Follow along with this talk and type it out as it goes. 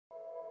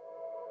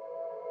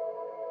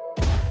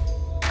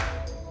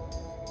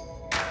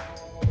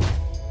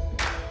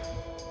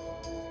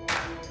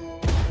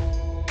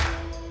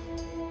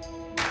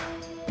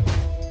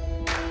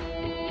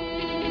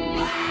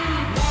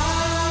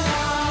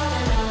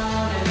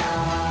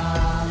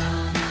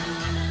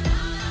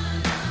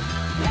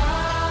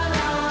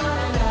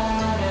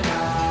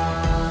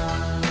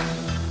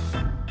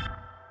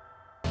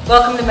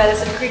Welcome to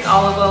Medicine Creek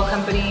Olive Oil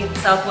Company,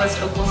 Southwest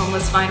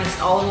Oklahoma's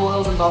finest olive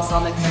oils and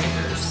balsamic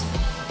vinegars.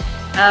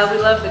 We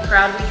love the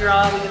crowd we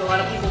draw. We get a lot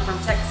of people from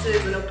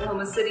Texas and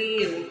Oklahoma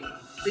City, and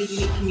it's a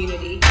unique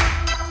community.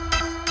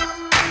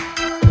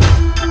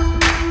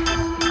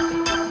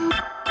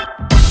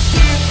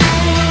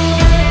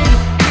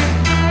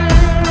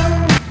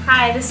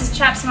 Hi, this is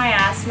Chaps My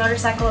Ass,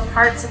 motorcycle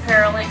parts,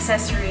 apparel, and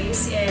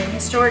accessories in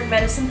historic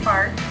Medicine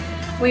Park.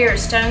 We are a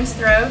stone's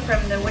throw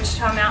from the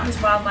Wichita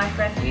Mountain Wildlife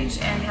Refuge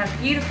and have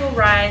beautiful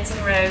rides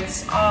and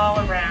roads all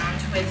around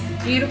with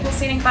beautiful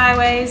scenic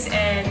byways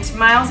and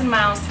miles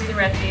through the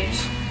refuge.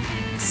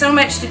 So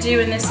much to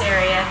do in this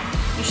area.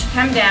 You should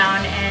come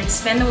down and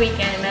spend the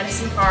weekend in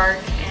Medicine Park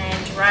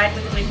and ride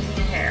with the wind in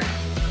your hair.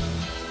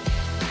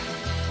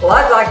 Well,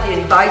 I'd like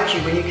to invite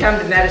you, when you come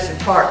to Medicine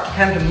Park, to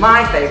come to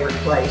my favorite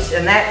place,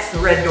 and that's the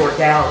Red Door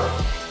Gallery.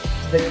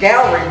 The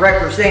gallery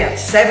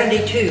represents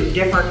 72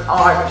 different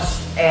artists,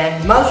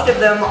 and most of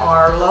them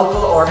are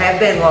local or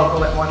have been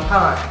local at one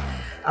time.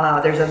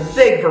 There's a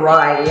big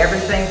variety,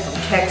 everything from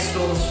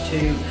textiles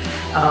to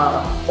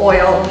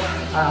oil,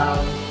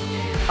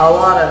 a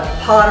lot of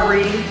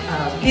pottery,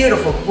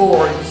 beautiful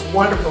boards,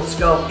 wonderful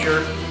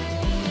sculpture.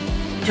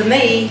 To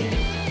me,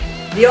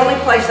 the only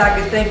place I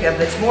could think of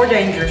that's more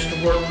dangerous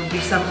to work would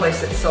be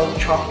someplace that sold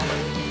chocolate.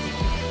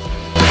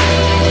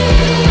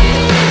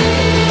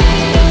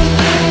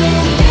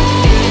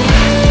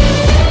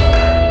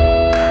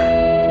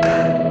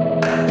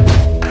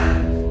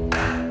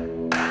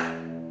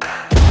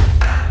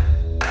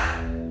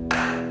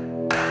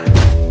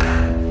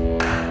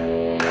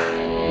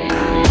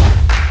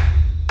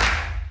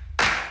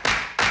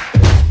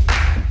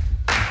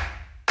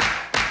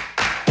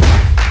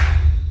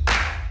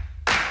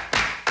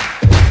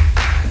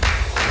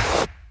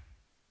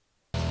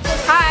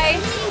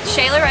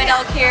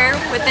 Here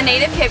with the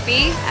Native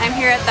Hippie. I'm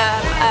here at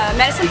the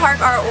Medicine Park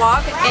Art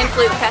Walk and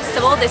Flute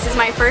Festival. This is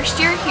my first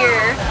year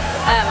here.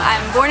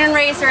 I'm born and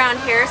raised around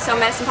here, so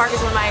Medicine Park is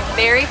one of my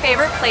very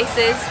favorite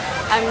places.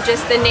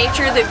 Just the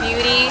nature, the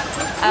beauty,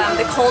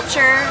 the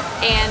culture,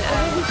 and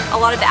a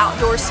lot of the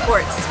outdoor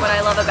sports is what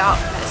I love about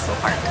Medicine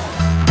Park.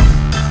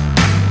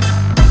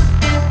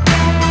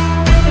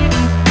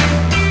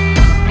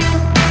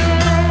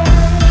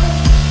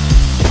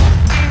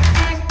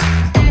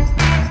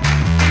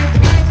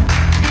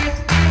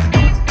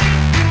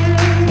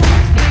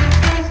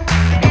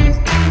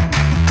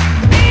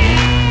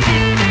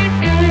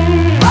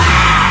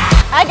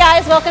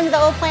 Welcome to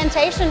the Old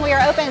Plantation. We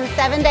are open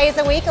 7 days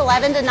a week,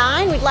 11 to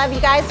 9. We'd love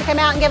you guys to come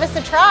out and give us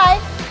a try.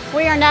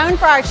 We are known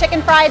for our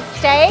chicken fried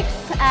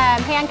steaks,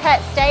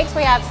 hand-cut steaks.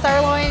 We have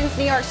sirloins,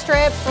 New York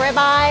strips,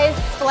 ribeyes,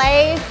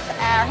 fillets.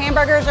 Our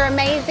hamburgers are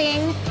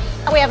amazing.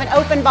 We have an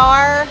open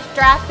bar,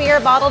 draft beer,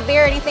 bottled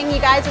beer, anything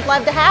you guys would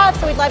love to have.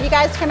 So we'd love you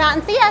guys to come out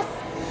and see us.